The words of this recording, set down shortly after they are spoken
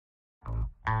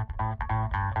You're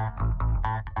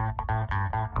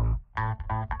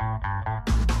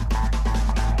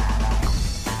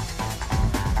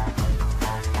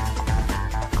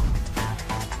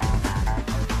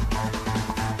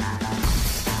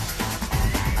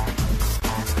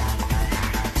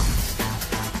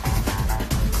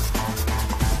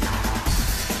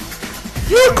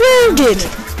grounded!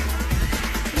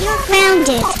 You're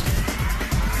grounded.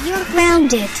 You're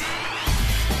grounded.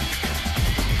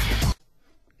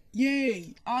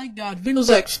 Yay! I got Windows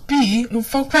XP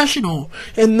Professional,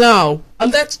 and now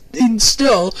let's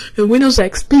install Windows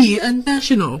XP and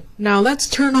National. Now let's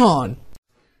turn on.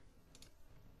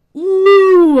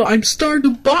 Ooh! I'm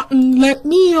starting the button. Let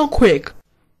me real quick.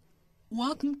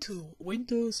 Welcome to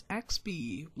Windows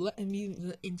XP. Let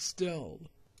me install.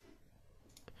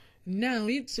 Now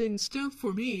it's installed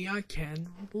for me. I can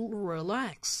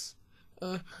relax.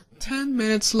 10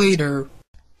 minutes later.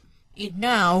 And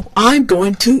now I'm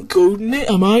going to go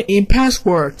to my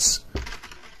passwords.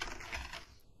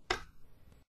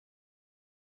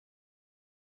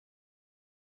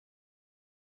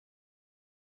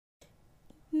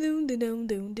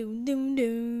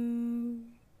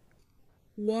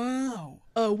 Wow,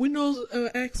 Windows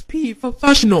XP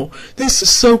Professional. This is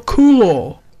so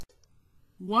cool.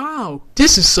 Wow,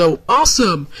 this is so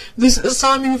awesome! This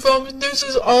assignment from this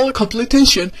is all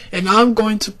completion, and I'm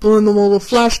going to put them on the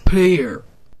flash player.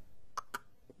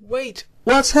 Wait,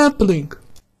 what's happening?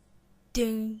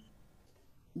 Ding.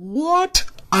 What?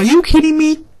 Are you kidding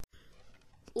me?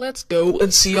 Let's go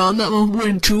and see on that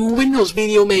into Windows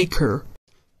Video Maker.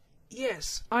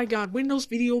 Yes, I got Windows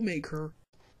Video Maker.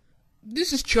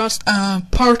 This is just a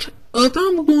part of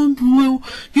I'm going to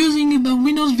using the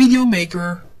Windows Video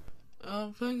Maker.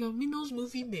 Windows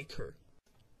Movie Maker.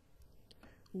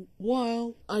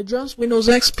 While Windows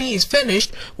XP is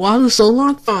finished, while it's a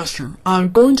lot faster, I'm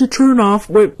going to turn off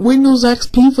with Windows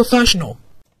XP Professional.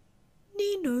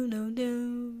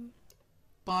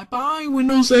 Bye bye,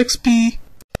 Windows XP.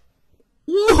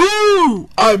 Woohoo!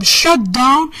 I'm shut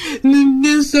down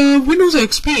this Windows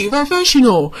XP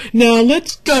Professional. Now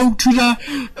let's go to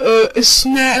the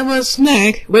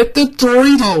snack with the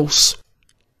Doritos.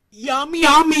 Yummy,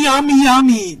 yummy, yummy,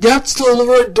 yummy. That's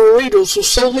the Doritos are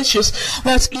so delicious.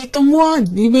 Let's eat them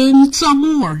one. Even eat some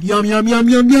more. Yum, yum, yum,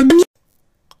 yum, yum.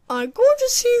 I'm going to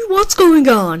see what's going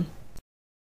on.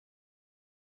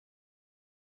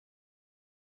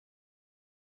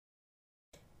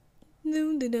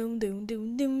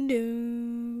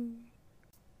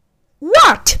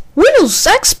 What? Windows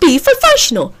XP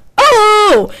Professional?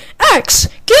 Oh! X,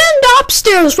 get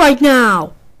upstairs right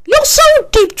now. You're so in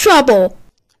deep trouble.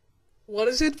 What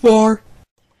is it for?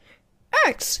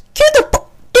 X, did you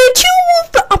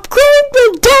upgrade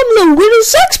and download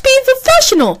Windows XP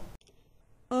Professional?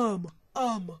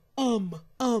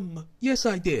 Yes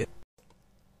I did.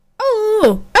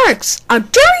 Oh, X, I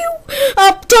dare you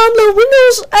download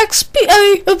Windows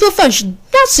XP Professional.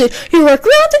 That's it, you are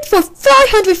grounded for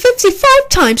 555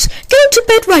 times. Go to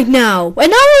bed right now,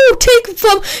 and I will take it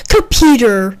from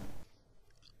computer.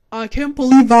 I can't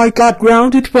believe I got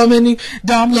grounded from any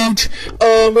download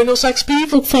Windows XP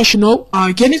Professional.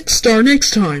 I get it start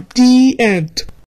next time. The end.